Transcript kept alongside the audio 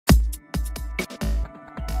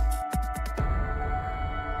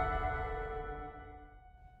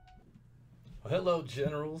Hello,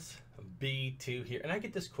 Generals. B2 here. And I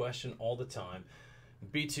get this question all the time.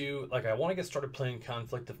 B2, like, I want to get started playing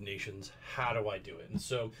Conflict of Nations. How do I do it? And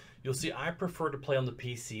so you'll see I prefer to play on the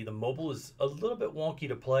PC. The mobile is a little bit wonky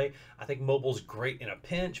to play. I think mobile's great in a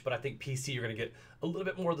pinch, but I think PC, you're going to get a little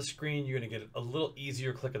bit more of the screen. You're going to get a little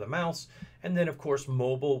easier click of the mouse. And then, of course,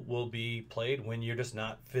 mobile will be played when you're just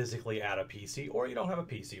not physically at a PC or you don't have a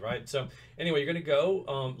PC, right? So anyway, you're going to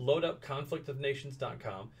go load up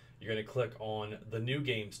conflictofnations.com. You're going to click on the New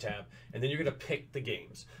Games tab, and then you're going to pick the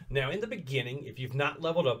games. Now, in the beginning, if you've not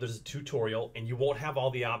leveled up, there's a tutorial, and you won't have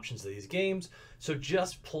all the options of these games. So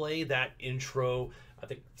just play that intro. I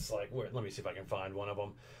think it's like, let me see if I can find one of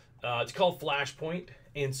them. It's called Flashpoint,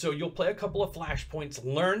 and so you'll play a couple of Flashpoints,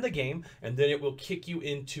 learn the game, and then it will kick you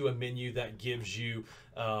into a menu that gives you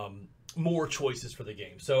more choices for the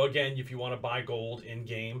game. So again, if you want to buy gold in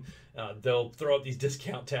game, they'll throw up these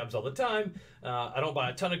discount tabs all the time. I don't buy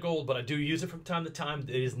a ton of gold, but I do use it from time to time.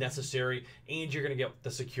 It is necessary, and you're going to get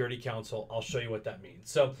the Security Council. I'll show you what that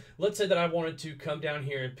means. So let's say that I wanted to come down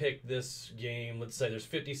here and pick this game. Let's say there's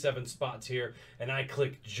 57 spots here, and I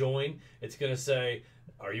click join. It's going to say,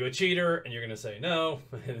 are you a cheater? And you're going to say no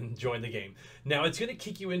and join the game. Now it's going to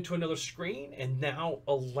kick you into another screen and now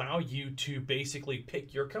allow you to basically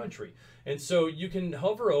pick your country. And so you can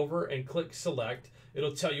hover over and click select.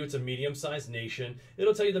 It'll tell you it's a medium-sized nation.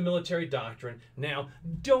 It'll tell you the military doctrine. Now,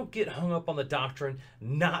 don't get hung up on the doctrine.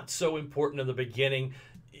 Not so important in the beginning.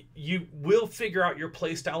 You will figure out your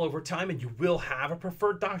play style over time, and you will have a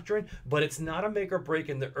preferred doctrine, but it's not a make or break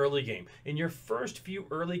in the early game. In your first few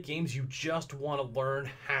early games, you just want to learn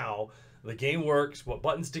how the game works, what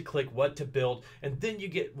buttons to click, what to build, and then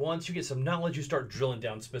once you get some knowledge, you start drilling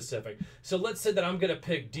down specific. So let's say that I'm going to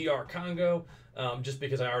pick DR Congo, just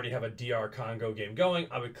because I already have a DR Congo game going.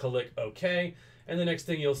 I would click OK, and the next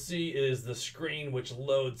thing you'll see is the screen which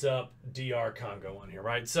loads up DR Congo on here,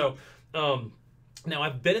 right? So, now,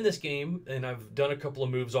 I've been in this game, and I've done a couple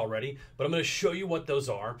of moves already, but I'm going to show you what those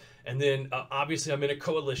are. And then, obviously, I'm in a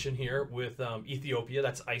coalition here with Ethiopia.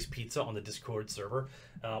 That's Ice Pizza on the Discord server.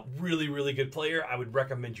 Really, really good player. I would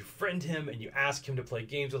recommend you friend him, and you ask him to play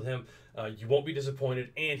games with him. You won't be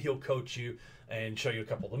disappointed, and he'll coach you and show you a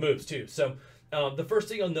couple of the moves, too. So, the first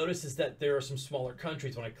thing you'll notice is that there are some smaller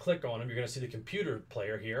countries. When I click on them, you're going to see the computer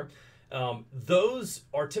player here. Those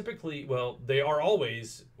are typically, well, they are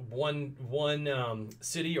always one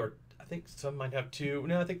city, or I think some might have two.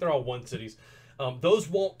 No, I think they're all one cities. Those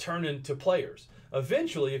won't turn into players.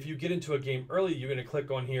 Eventually, if you get into a game early, you're going to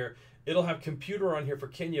click on here. It'll have computer on here for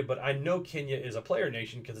Kenya, but I know Kenya is a player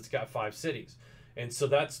nation because it's got 5 cities. And so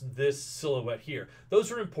that's this silhouette here.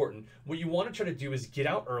 Those are important. What you want to try to do is get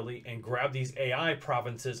out early and grab these AI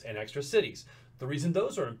provinces and extra cities. The reason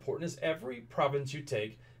those are important is every province you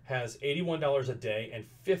take has $81 a day and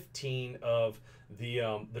 15 of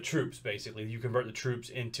the troops, basically. You convert the troops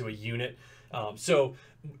into a unit. So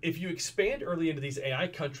if you expand early into these AI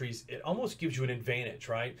countries, it almost gives you an advantage,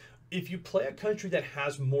 right? If you play a country that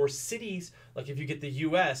has more cities, like if you get the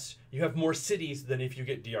US, you have more cities than if you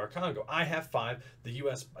get DR Congo. I have 5. The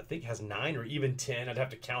US, I think, has 9 or even 10. I'd have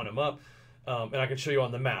to count them up. And I can show you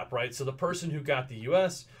on the map, right? So the person who got the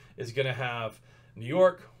US is going to have New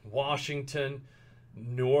York, Washington,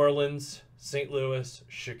 New Orleans, St. Louis,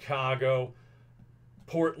 Chicago,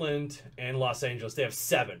 Portland, and Los Angeles. They have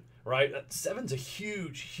 7, right? 7's a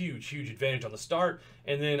huge, huge, huge advantage on the start.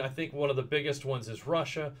 And then I think one of the biggest ones is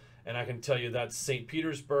Russia. And I can tell you that's St.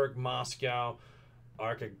 Petersburg, Moscow,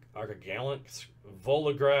 Arkhangel,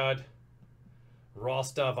 Volgograd,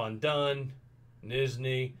 Rostov-on-Don,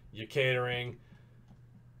 Nizhny, Yekaterinburg,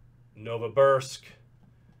 Novosibirsk,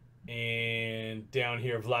 and down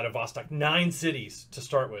here, Vladivostok. 9 cities to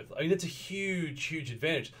start with. I mean, that's a huge, huge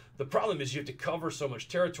advantage. The problem is you have to cover so much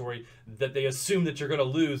territory that they assume that you're going to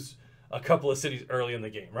lose a couple of cities early in the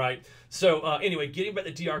game, right? So anyway, getting back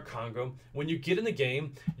to DR Congo, when you get in the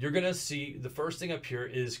game, you're going to see the first thing up here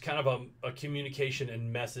is kind of a communication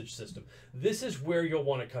and message system. This is where you'll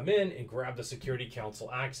want to come in and grab the Security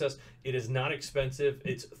Council access. It is not expensive.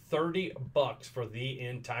 It's $30 for the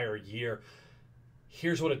entire year.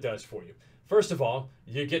 Here's what it does for you. First of all,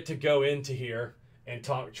 you get to go into here and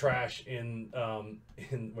talk trash in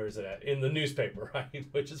where's it at? In the newspaper, right?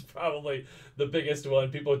 Which is probably the biggest one.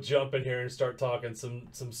 People jump in here and start talking some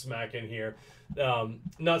smack in here.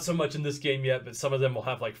 Not so much in this game yet, but some of them will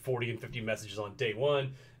have like 40 and 50 messages on day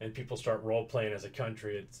 1, and people start role playing as a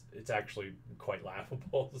country. It's actually quite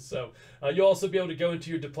laughable. So you'll also be able to go into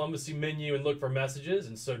your diplomacy menu and look for messages.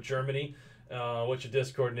 And so Germany. What's your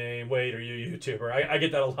Discord name? Wait, are you a YouTuber? I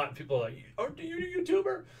get that a lot. People are like, aren't you a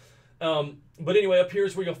YouTuber? But anyway, up here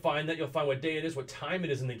is where you'll find that. You'll find what day it is, what time it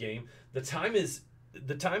is in the game. The time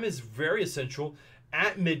is very essential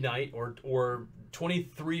at midnight or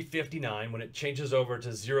 23:59 when it changes over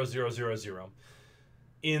to 0000.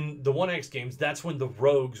 In the 1x games, that's when the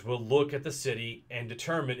rogues will look at the city and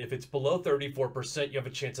determine if it's below 34%, you have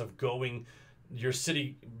a chance of your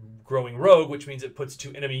city growing rogue, which means it puts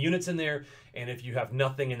 2 enemy units in there. And if you have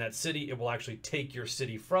nothing in that city, it will actually take your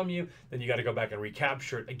city from you. Then you got to go back and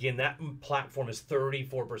recapture it. Again, that platform is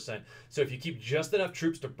 34%. So if you keep just enough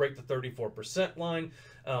troops to break the 34% line,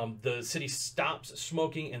 the city stops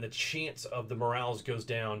smoking and the chance of the morales goes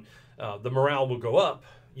down. The morale will go up,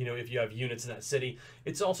 you know, if you have units in that city.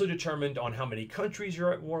 It's also determined on how many countries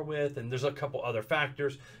you're at war with, and there's a couple other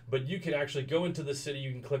factors. But you can actually go into the city.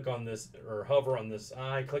 You can click on this or hover on this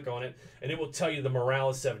eye, click on it, and it will tell you the morale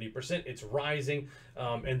is 70%. It's rising,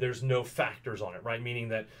 and there's no factors on it, right? Meaning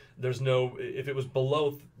that there's no, if it was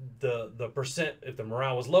below the percent, if the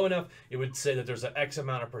morale was low enough, it would say that there's an X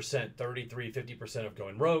amount of percent, 33, 50% of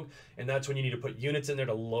going rogue, and that's when you need to put units in there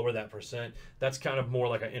to lower that percent. That's kind of more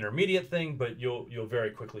like an intermediate thing, but you'll very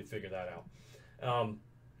quickly figure that out.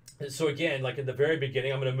 So again, like in the very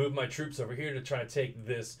beginning, I'm going to move my troops over here to try to take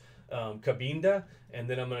this Cabinda, and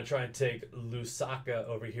then I'm going to try and take Lusaka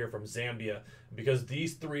over here from Zambia, because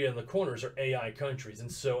these 3 in the corners are AI countries.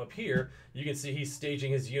 And so up here, you can see he's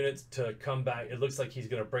staging his units to come back. It looks like he's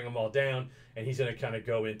going to bring them all down, and he's going to kind of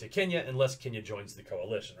go into Kenya unless Kenya joins the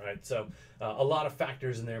coalition, right? So a lot of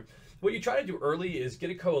factors in there. What you try to do early is get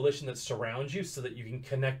a coalition that surrounds you so that you can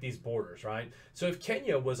connect these borders, right? So if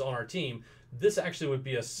Kenya was on our team, this actually would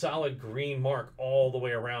be a solid green mark all the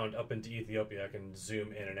way around up into Ethiopia. I can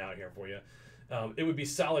zoom in and out here for you. It would be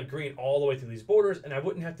solid green all the way through these borders, and I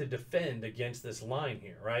wouldn't have to defend against this line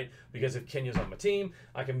here, right? Because if Kenya's on my team,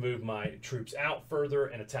 I can move my troops out further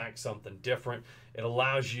and attack something different. It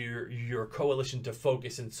allows your coalition to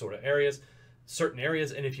focus in certain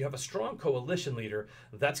areas, and if you have a strong coalition leader,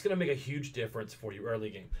 that's going to make a huge difference for you early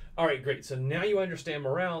game. All right, great. So now you understand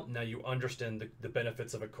morale. Now you understand the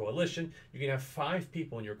benefits of a coalition. You can have 5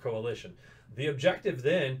 people in your coalition. The objective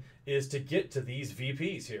then is to get to these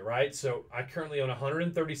VPs here, right? So I currently own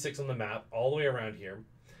 136 on the map all the way around here.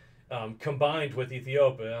 Combined with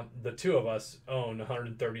Ethiopia, the 2 of us own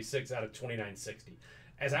 136 out of 2960.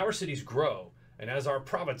 As our cities grow, and as our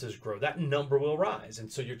provinces grow, that number will rise.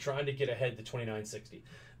 And so you're trying to get ahead to 2960.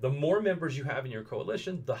 The more members you have in your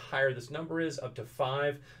coalition, the higher this number is, up to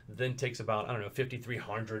 5. Then takes about,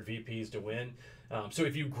 5,300 VPs to win. So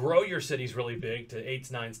if you grow your cities really big to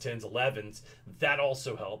 8s, 9s, 10s, 11s, that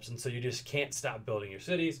also helps. And so you just can't stop building your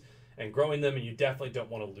cities and growing them, and you definitely don't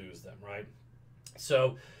want to lose them, right?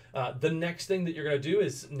 So the next thing that you're going to do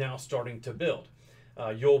is now starting to build.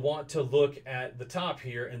 You'll want to look at the top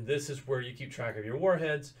here, and this is where you keep track of your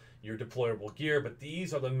warheads, your deployable gear, but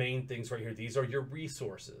these are the main things right here. These are your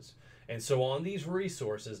resources. And so on these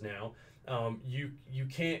resources now, you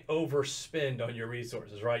can't overspend on your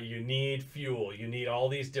resources, right? You need fuel. You need all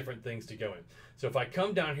these different things to go in. So if I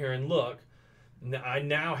come down here and look, I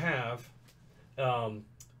now have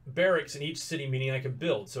barracks in each city, meaning I can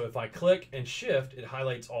build. So if I click and shift, it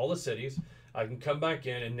highlights all the cities. I can come back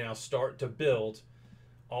in and now start to build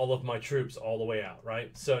all of my troops all the way out,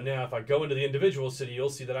 right? So now if I go into the individual city, you'll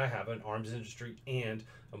see that I have an arms industry and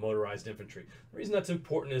a motorized infantry. The reason that's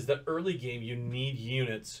important is that early game, you need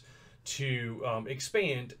units to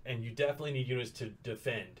expand, and you definitely need units to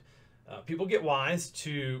defend. People get wise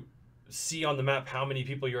to see on the map how many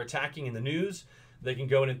people you're attacking in the news. They can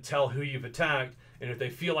go in and tell who you've attacked, and if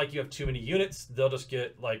they feel like you have too many units, they'll just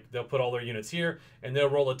they'll put all their units here, and they'll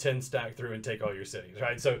roll a 10 stack through and take all your cities,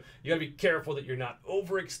 right? So you gotta be careful that you're not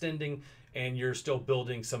overextending and you're still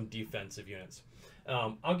building some defensive units.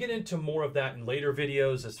 I'll get into more of that in later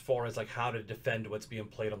videos as far as like how to defend what's being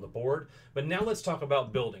played on the board. But now let's talk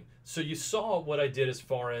about building. So you saw what I did as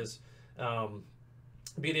far as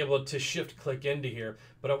being able to shift click into here,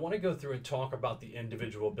 but I want to go through and talk about the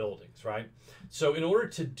individual buildings, right? So in order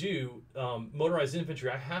to do motorized infantry,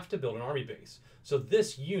 I have to build an army base. So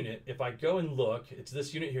this unit, if I go and look, it's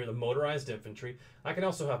this unit here, the motorized infantry. I can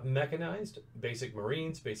also have mechanized, basic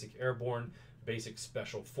Marines, basic airborne, basic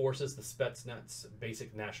special forces, the Spetsnaz,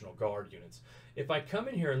 basic National Guard units. If I come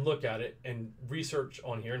in here and look at it and research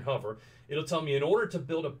on here and hover, it'll tell me in order to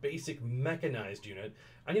build a basic mechanized unit,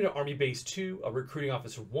 I need an Army Base 2, a Recruiting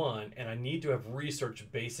Officer 1, and I need to have research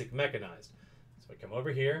basic mechanized. So I come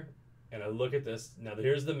over here and I look at this. Now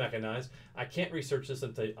here's the mechanized. I can't research this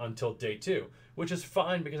until day 2, which is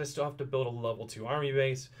fine because I still have to build a level 2 Army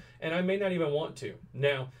base, and I may not even want to.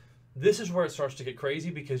 Now, this is where it starts to get crazy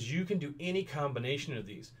because you can do any combination of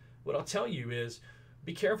these. What I'll tell you is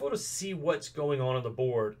be careful to see what's going on the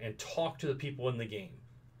board and talk to the people in the game.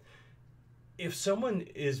 If someone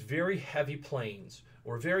is very heavy planes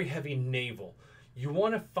or very heavy naval, you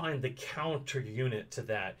want to find the counter unit to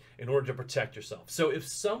that in order to protect yourself. So if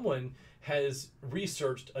someone has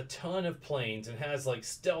researched a ton of planes and has like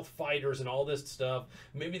stealth fighters and all this stuff,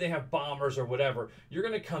 maybe they have bombers or whatever, you're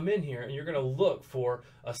going to come in here and you're going to look for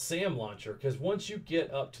a SAM launcher, because once you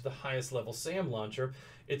get up to the highest level SAM launcher,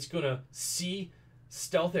 it's going to see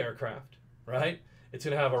stealth aircraft, right? It's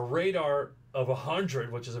going to have a radar of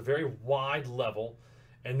 100, which is a very wide level,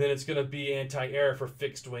 and then it's going to be anti-air for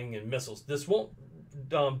fixed wing and missiles. This won't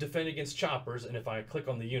defend against choppers, and if I click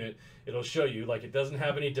on the unit, it'll show you like it doesn't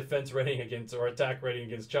have any defense rating against or attack rating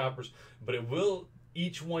against choppers, but it will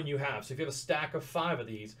each one you have. So if you have a stack of 5 of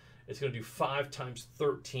these, it's going to do 5 times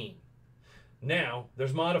 13. Now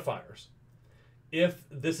there's modifiers. If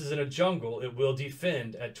this is in a jungle, it will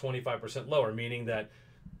defend at 25% lower, meaning that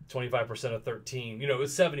 25% of 13, you know,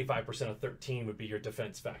 75% of 13 would be your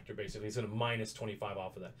defense factor, basically. It's going to minus 25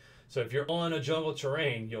 off of that. So if you're on a jungle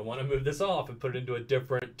terrain, you'll want to move this off and put it into a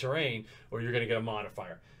different terrain, or you're going to get a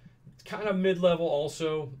modifier. It's kind of mid-level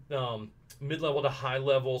also, mid-level to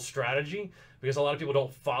high-level strategy, because a lot of people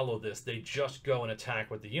don't follow this. They just go and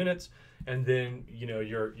attack with the units, and then, you know,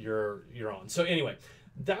 you're on. So anyway,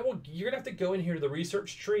 you're gonna have to go in here to the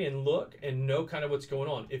research tree and look and know kind of what's going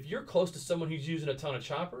on. If you're close to someone who's using a ton of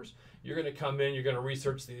choppers, you're gonna come in, you're gonna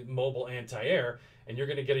research the mobile anti-air, and you're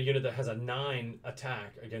gonna get a unit that has a 9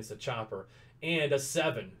 attack against a chopper and a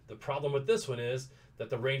 7. The problem with this one is that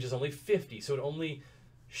the range is only 50, so it only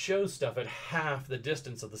shows stuff at half the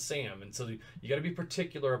distance of the SAM, and so you got to be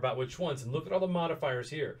particular about which ones. And look at all the modifiers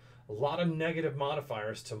here. A lot of negative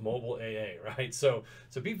modifiers to mobile AA, right? So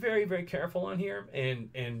be very, very careful on here,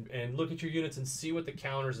 and look at your units and see what the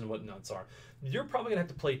counters and whatnots are. You're probably gonna have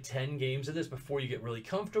to play 10 games of this before you get really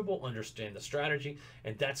comfortable, understand the strategy,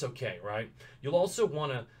 and that's okay, right? You'll also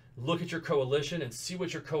want to look at your coalition and see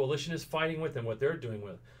what your coalition is fighting with and what they're doing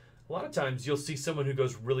with. A lot of times you'll see someone who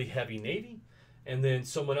goes really heavy Navy, and then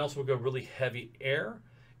someone else will go really heavy air,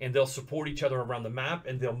 and they'll support each other around the map,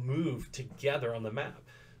 and they'll move together on the map.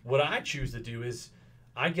 What I choose to do is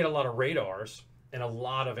I get a lot of radars and a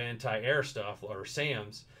lot of anti-air stuff, or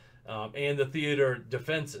SAMs, and the theater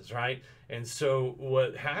defenses, right? And so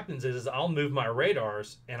what happens is I'll move my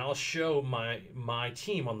radars and I'll show my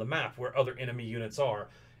team on the map where other enemy units are,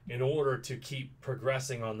 in order to keep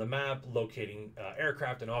progressing on the map, locating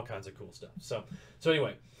aircraft and all kinds of cool stuff. So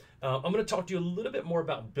anyway, I'm going to talk to you a little bit more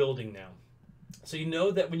about building now. So you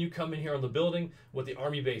know that when you come in here on the building, what the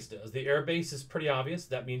Army base does. The air base is pretty obvious.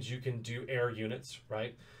 That means you can do air units,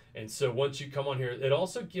 right? And so once you come on here, it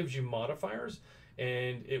also gives you modifiers,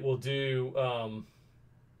 and it will do,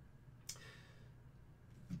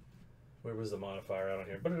 where was the modifier out on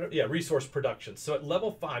here? But yeah, resource production. So at level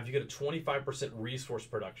 5, you get a 25% resource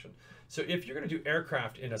production. So if you're going to do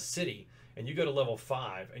aircraft in a city, and you go to level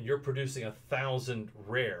 5 and you're producing 1,000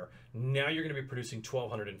 rare, now you're going to be producing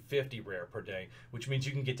 1,250 rare per day, which means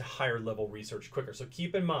you can get to higher level research quicker. So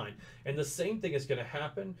keep in mind, and the same thing is going to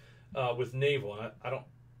happen with naval. And I don't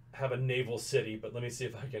have a naval city, but let me see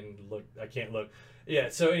if I can look. I can't look. Yeah,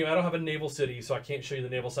 so anyway, I don't have a naval city, so I can't show you the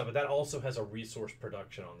naval side, but that also has a resource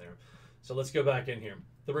production on there. So let's go back in here.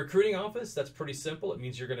 The recruiting office, that's pretty simple. It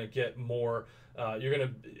means you're going to get more,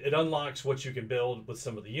 it unlocks what you can build with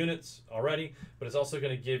some of the units already, but it's also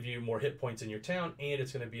going to give you more hit points in your town, and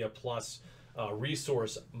it's going to be a plus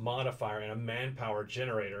resource modifier and a manpower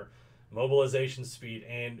generator, mobilization speed,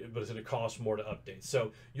 but it's going to cost more to update.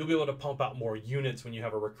 So you'll be able to pump out more units when you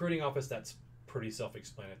have a recruiting office. That's pretty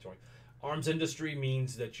self-explanatory. Arms industry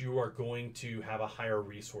means that you are going to have a higher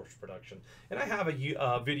resource production. And I have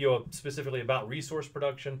a video specifically about resource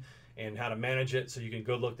production and how to manage it, so you can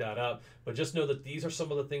go look that up. But just know that these are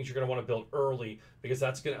some of the things you're going to want to build early, because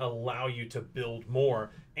that's going to allow you to build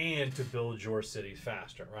more and to build your cities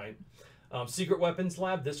faster, right? Secret weapons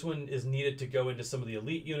lab, this one is needed to go into some of the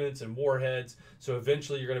elite units and warheads. So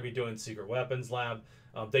eventually you're going to be doing secret weapons lab.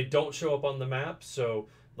 They don't show up on the map, so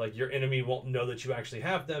like your enemy won't know that you actually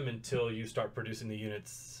have them until you start producing the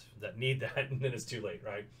units that need that, and then it's too late,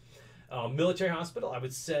 right? Military hospital, I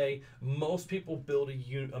would say most people build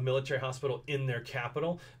a military hospital in their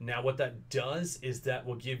capital. Now what that does is that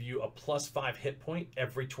will give you a +5 hit point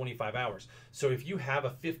every 25 hours. So if you have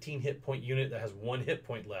a 15 hit point unit that has 1 hit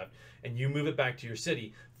point left and you move it back to your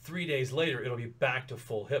city, 3 days later it'll be back to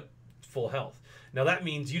full full health. Now that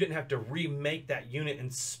means you didn't have to remake that unit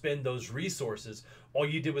and spend those resources. All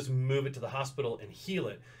you did was move it to the hospital and heal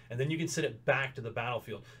it, and then you can send it back to the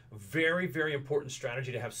battlefield. Very, very important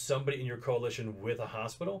strategy to have somebody in your coalition with a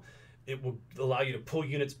hospital. It will allow you to pull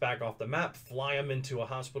units back off the map, fly them into a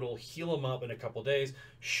hospital, heal them up in a couple days,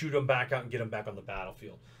 shoot them back out, and get them back on the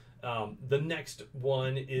battlefield. The next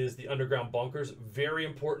one is the underground bunkers. Very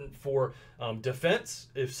important for defense.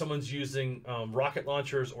 If someone's using rocket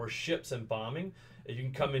launchers or ships and bombing, you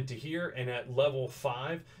can come into here, and at level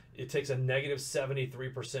 5, it takes a negative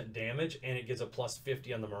 73% damage, and it gives a plus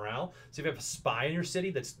 50 on the morale. So if you have a spy in your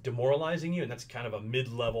city that's demoralizing you, and that's kind of a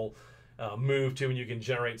mid-level move too, and you can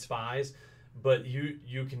generate spies, but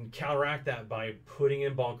you can counteract that by putting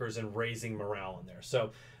in bunkers and raising morale in there.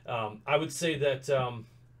 So I would say that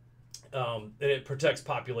and it protects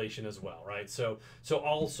population as well, right? So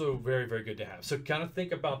also very, very good to have. So kind of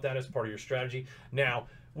think about that as part of your strategy. Now,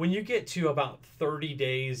 when you get to about 30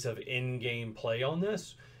 days of in-game play on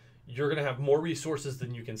this, you're going to have more resources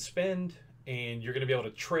than you can spend, and you're going to be able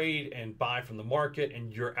to trade and buy from the market,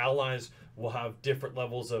 and your allies will have different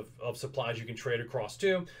levels of supplies you can trade across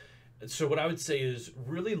too. So what I would say is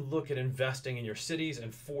really look at investing in your cities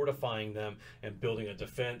and fortifying them and building a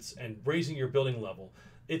defense and raising your building level.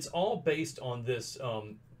 It's all based on this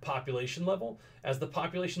population level. As the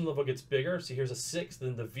population level gets bigger, so here's a 6,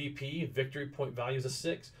 then the VP, victory point value, is a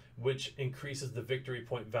 6, which increases the victory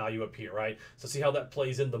point value up here, right? So see how that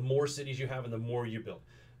plays in. The more cities you have and the more you build.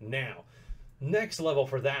 Now, next level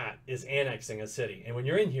for that is annexing a city. And when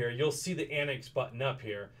you're in here, you'll see the annex button up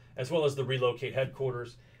here, as well as the relocate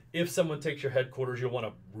headquarters. If someone takes your headquarters, you'll want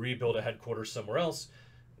to rebuild a headquarters somewhere else.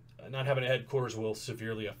 Not having a headquarters will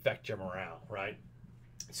severely affect your morale, right?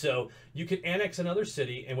 So you can annex another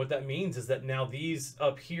city, and what that means is that now these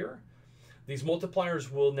up here, these multipliers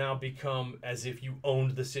will now become as if you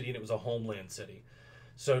owned the city and it was a homeland city.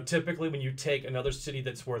 So typically when you take another city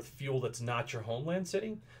that's worth fuel that's not your homeland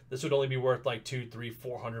city, this would only be worth like 200, 300,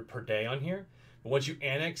 400 per day on here. But once you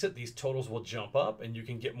annex it, these totals will jump up and you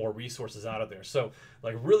can get more resources out of there. So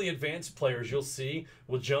like really advanced players, you'll see,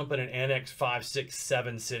 will jump in and annex 5, 6,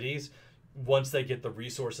 7 cities. Once they get the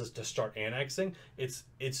resources to start annexing, it's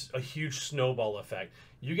a huge snowball effect.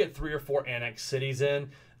 You get 3 or 4 annex cities in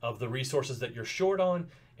of the resources that you're short on,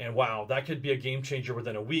 and wow, that could be a game changer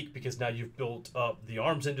within a week, because now you've built up the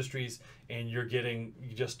arms industries and you're getting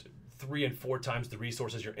just 3 and 4 times the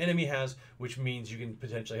resources your enemy has, which means you can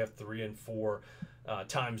potentially have 3 and 4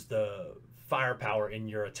 times the firepower in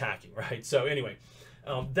your attacking, right? So anyway,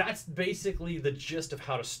 that's basically the gist of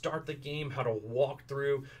how to start the game, how to walk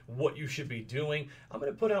through what you should be doing. I'm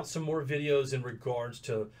going to put out some more videos in regards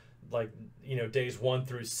to, like, you know, days 1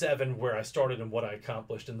 through 7 where I started and what I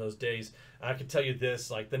accomplished in those days. I can tell you this,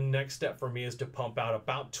 like, the next step for me is to pump out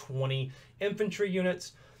about 20 infantry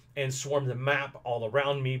units and swarm the map all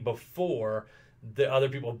around me before the other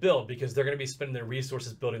people build, because they're going to be spending their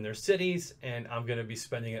resources building their cities, and I'm going to be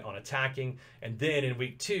spending it on attacking. And then in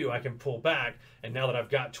week 2 I can pull back, and now that I've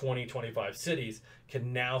got 20, 25 cities,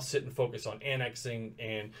 can now sit and focus on annexing,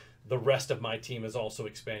 and the rest of my team is also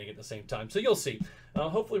expanding at the same time. So you'll see.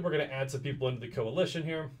 Hopefully we're going to add some people into the coalition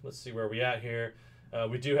here. Let's see where we at here.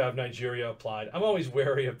 We do have Nigeria applied. I'm always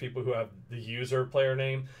wary of people who have the user player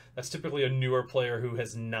name. That's typically a newer player who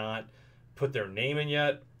has not put their name in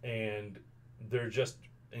yet, and they're just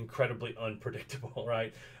incredibly unpredictable,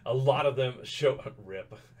 right? A lot of them show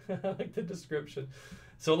rip. I like the description.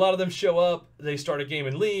 So a lot of them show up, they start a game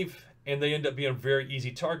and leave, and they end up being very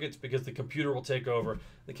easy targets because the computer will take over.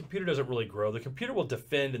 The computer doesn't really grow. The computer will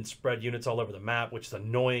defend and spread units all over the map, which is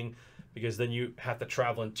annoying because then you have to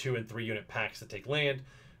travel in 2 and 3 unit packs to take land,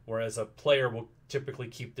 whereas a player will typically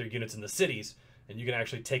keep their units in the cities, and you can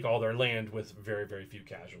actually take all their land with very, very few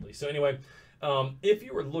casualties. So anyway, if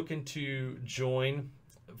you were looking to join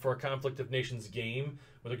for a Conflict of Nations game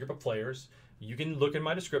with a group of players, you can look in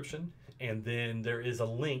my description, and then there is a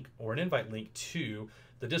link or an invite link to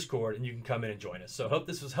the Discord, and you can come in and join us. So I hope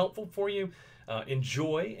this was helpful for you.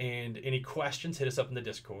 Enjoy, and any questions, hit us up in the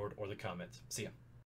Discord or the comments. See ya.